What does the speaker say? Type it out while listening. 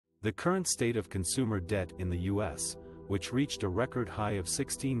The current state of consumer debt in the U.S., which reached a record high of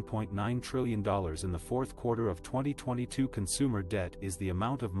 $16.9 trillion in the fourth quarter of 2022. Consumer debt is the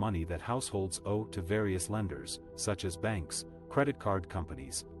amount of money that households owe to various lenders, such as banks, credit card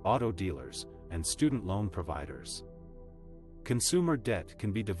companies, auto dealers, and student loan providers. Consumer debt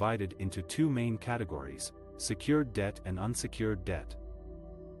can be divided into two main categories: secured debt and unsecured debt.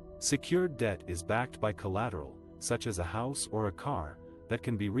 Secured debt is backed by collateral, such as a house or a car, that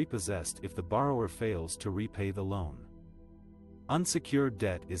can be repossessed if the borrower fails to repay the loan. Unsecured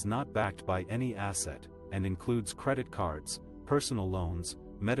debt is not backed by any asset, and includes credit cards, personal loans,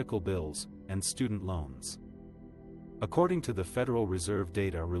 medical bills, and student loans. According to the Federal Reserve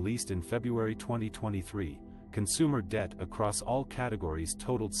data released in February 2023, consumer debt across all categories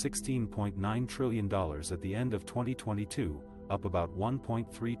totaled $16.9 trillion at the end of 2022, up about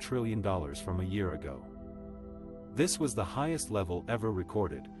 $1.3 trillion from a year ago. This was the highest level ever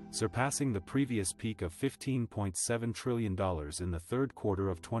recorded, surpassing the previous peak of $15.7 trillion in the third quarter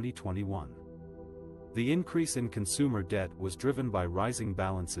of 2021. The increase in consumer debt was driven by rising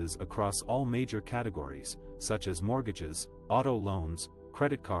balances across all major categories, such as mortgages, auto loans,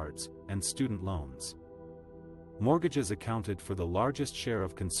 credit cards, and student loans. Mortgages accounted for the largest share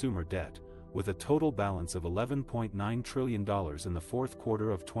of consumer debt, with a total balance of $11.9 trillion in the fourth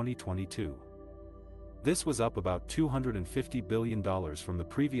quarter of 2022. This was up about $250 billion from the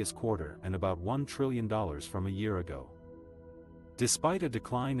previous quarter and about $1 trillion from a year ago. Despite a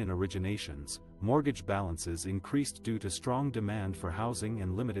decline in originations, mortgage balances increased due to strong demand for housing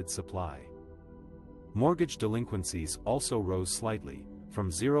and limited supply. Mortgage delinquencies also rose slightly,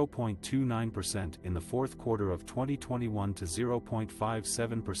 from 0.29% in the fourth quarter of 2021 to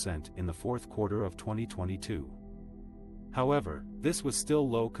 0.57% in the fourth quarter of 2022. However, this was still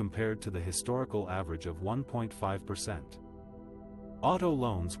low compared to the historical average of 1.5%. Auto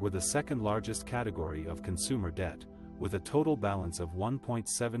loans were the second largest category of consumer debt, with a total balance of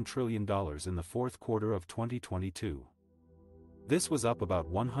 $1.7 trillion in the fourth quarter of 2022. This was up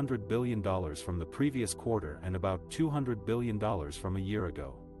about $100 billion from the previous quarter and about $200 billion from a year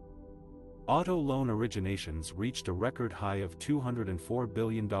ago. Auto loan originations reached a record high of $204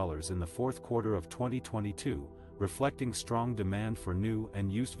 billion in the fourth quarter of 2022, reflecting strong demand for new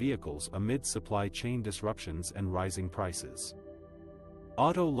and used vehicles amid supply chain disruptions and rising prices.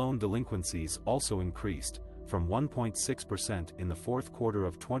 Auto loan delinquencies also increased, from 1.6% in the fourth quarter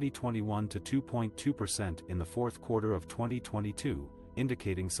of 2021 to 2.2% in the fourth quarter of 2022,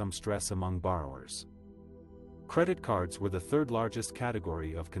 indicating some stress among borrowers. Credit cards were the third largest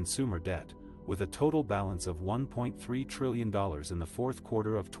category of consumer debt, with a total balance of $1.3 trillion in the fourth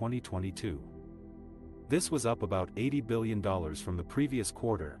quarter of 2022. This was up about $80 billion from the previous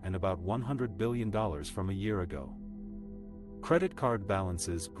quarter and about $100 billion from a year ago. Credit card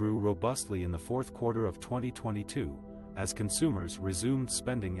balances grew robustly in the fourth quarter of 2022, as consumers resumed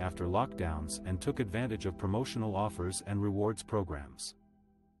spending after lockdowns and took advantage of promotional offers and rewards programs.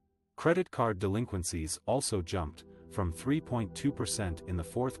 Credit card delinquencies also jumped, from 3.2% in the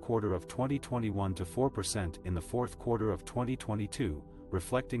fourth quarter of 2021 to 4% in the fourth quarter of 2022,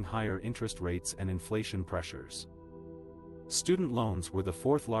 reflecting higher interest rates and inflation pressures. Student loans were the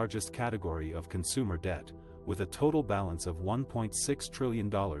fourth largest category of consumer debt, with a total balance of $1.6 trillion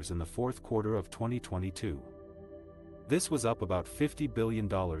in the fourth quarter of 2022. This was up about $50 billion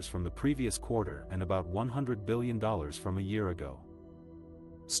from the previous quarter and about $100 billion from a year ago.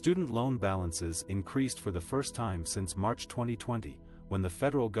 Student loan balances increased for the first time since March 2020, when the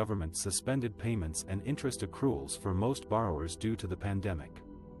federal government suspended payments and interest accruals for most borrowers due to the pandemic.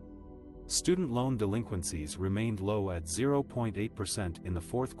 Student loan delinquencies remained low at 0.8% in the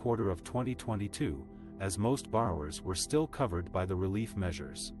fourth quarter of 2022, as most borrowers were still covered by the relief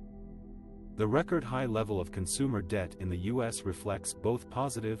measures. The record high level of consumer debt in the U.S. reflects both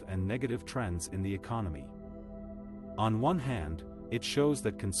positive and negative trends in the economy. On one hand, it shows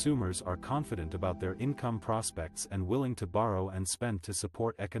that consumers are confident about their income prospects and willing to borrow and spend to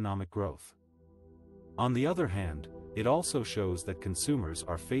support economic growth. On the other hand, it also shows that consumers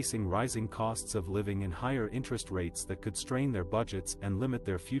are facing rising costs of living and higher interest rates that could strain their budgets and limit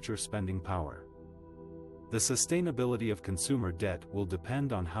their future spending power. The sustainability of consumer debt will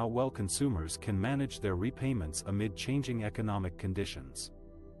depend on how well consumers can manage their repayments amid changing economic conditions.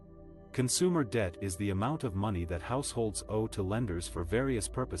 Consumer debt is the amount of money that households owe to lenders for various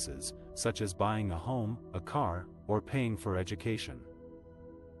purposes, such as buying a home, a car, or paying for education.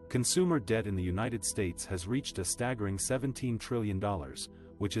 Consumer debt in the United States has reached a staggering $17 trillion,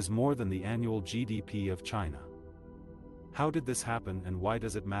 which is more than the annual GDP of China. How did this happen and why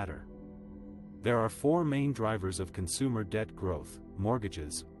does it matter? There are four main drivers of consumer debt growth: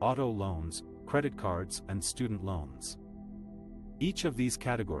 mortgages, auto loans, credit cards, and student loans. Each of these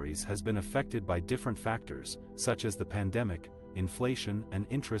categories has been affected by different factors, such as the pandemic, inflation, and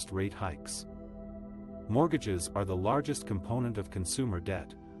interest rate hikes. Mortgages are the largest component of consumer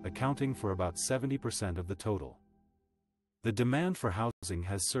debt, accounting for about 70% of the total. The demand for housing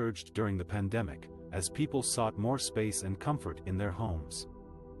has surged during the pandemic, as people sought more space and comfort in their homes.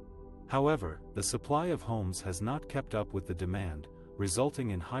 However, the supply of homes has not kept up with the demand,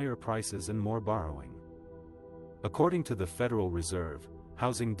 resulting in higher prices and more borrowing. According to the Federal Reserve,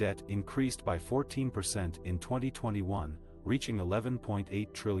 housing debt increased by 14% in 2021, reaching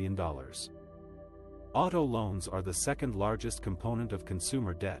 $11.8 trillion. Auto loans are the second largest component of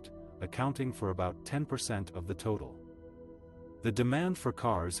consumer debt, accounting for about 10% of the total. The demand for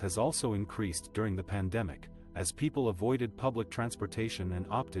cars has also increased during the pandemic, as people avoided public transportation and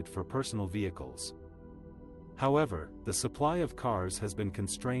opted for personal vehicles. However, the supply of cars has been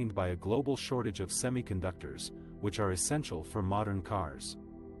constrained by a global shortage of semiconductors, which are essential for modern cars.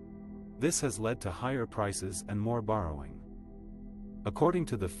 This has led to higher prices and more borrowing. According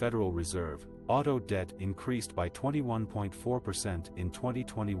to the Federal Reserve, auto debt increased by 21.4% in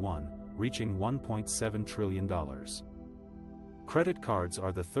 2021, reaching $1.7 trillion. Credit cards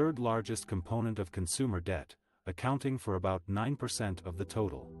are the third largest component of consumer debt, accounting for about 9% of the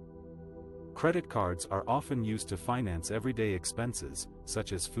total. Credit cards are often used to finance everyday expenses,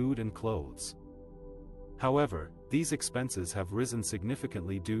 such as food and clothes. However, these expenses have risen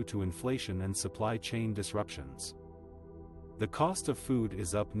significantly due to inflation and supply chain disruptions. The cost of food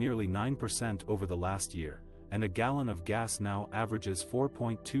is up nearly 9% over the last year, and a gallon of gas now averages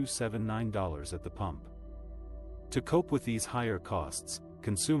 $4.279 at the pump. To cope with these higher costs,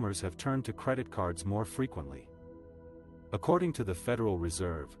 consumers have turned to credit cards more frequently. According to the Federal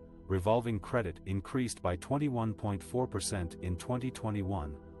Reserve, revolving credit increased by 21.4% in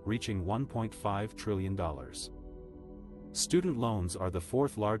 2021, reaching $1.5 trillion. Student loans are the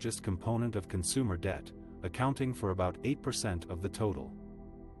fourth largest component of consumer debt, accounting for about 8% of the total.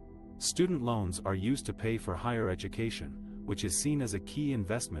 Student loans are used to pay for higher education, which is seen as a key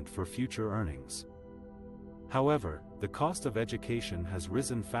investment for future earnings. However, the cost of education has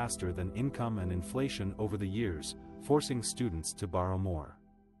risen faster than income and inflation over the years, forcing students to borrow more.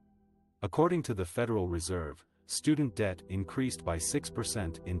 According to the Federal Reserve, student debt increased by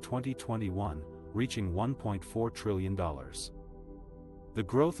 6% in 2021, reaching $1.4 trillion. The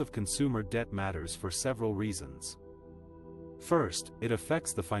growth of consumer debt matters for several reasons. First, it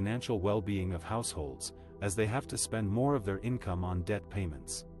affects the financial well-being of households, as they have to spend more of their income on debt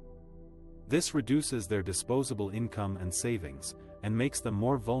payments. This reduces their disposable income and savings, and makes them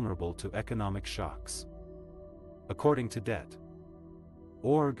more vulnerable to economic shocks. According to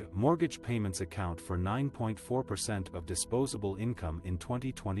Debt.org, mortgage payments account for 9.4% of disposable income in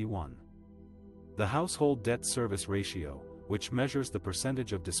 2021. The household debt service ratio, which measures the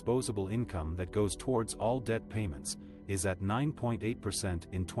percentage of disposable income that goes towards all debt payments, is at 9.8%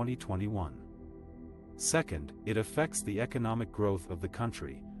 in 2021. Second, it affects the economic growth of the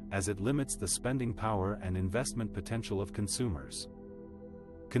country, as it limits the spending power and investment potential of consumers.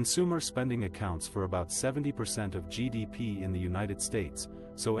 Consumer spending accounts for about 70% of GDP in the United States,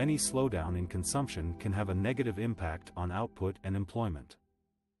 so any slowdown in consumption can have a negative impact on output and employment.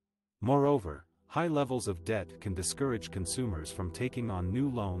 Moreover, high levels of debt can discourage consumers from taking on new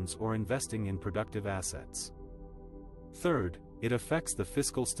loans or investing in productive assets. Third, it affects the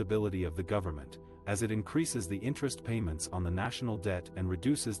fiscal stability of the government, as it increases the interest payments on the national debt and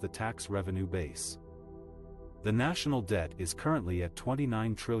reduces the tax revenue base. The national debt is currently at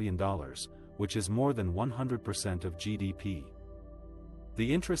 $29 trillion, which is more than 100% of GDP.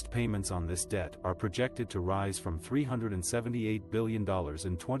 The interest payments on this debt are projected to rise from $378 billion in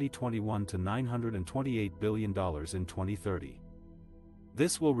 2021 to $928 billion in 2030.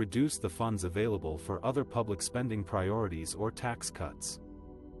 This will reduce the funds available for other public spending priorities or tax cuts.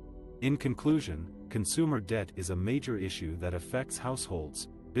 In conclusion, consumer debt is a major issue that affects households,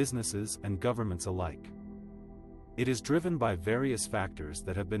 businesses, and governments alike. It is driven by various factors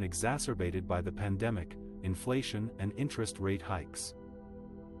that have been exacerbated by the pandemic, inflation, and interest rate hikes.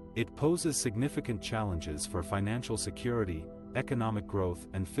 It poses significant challenges for financial security, economic growth,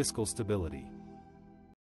 and fiscal stability.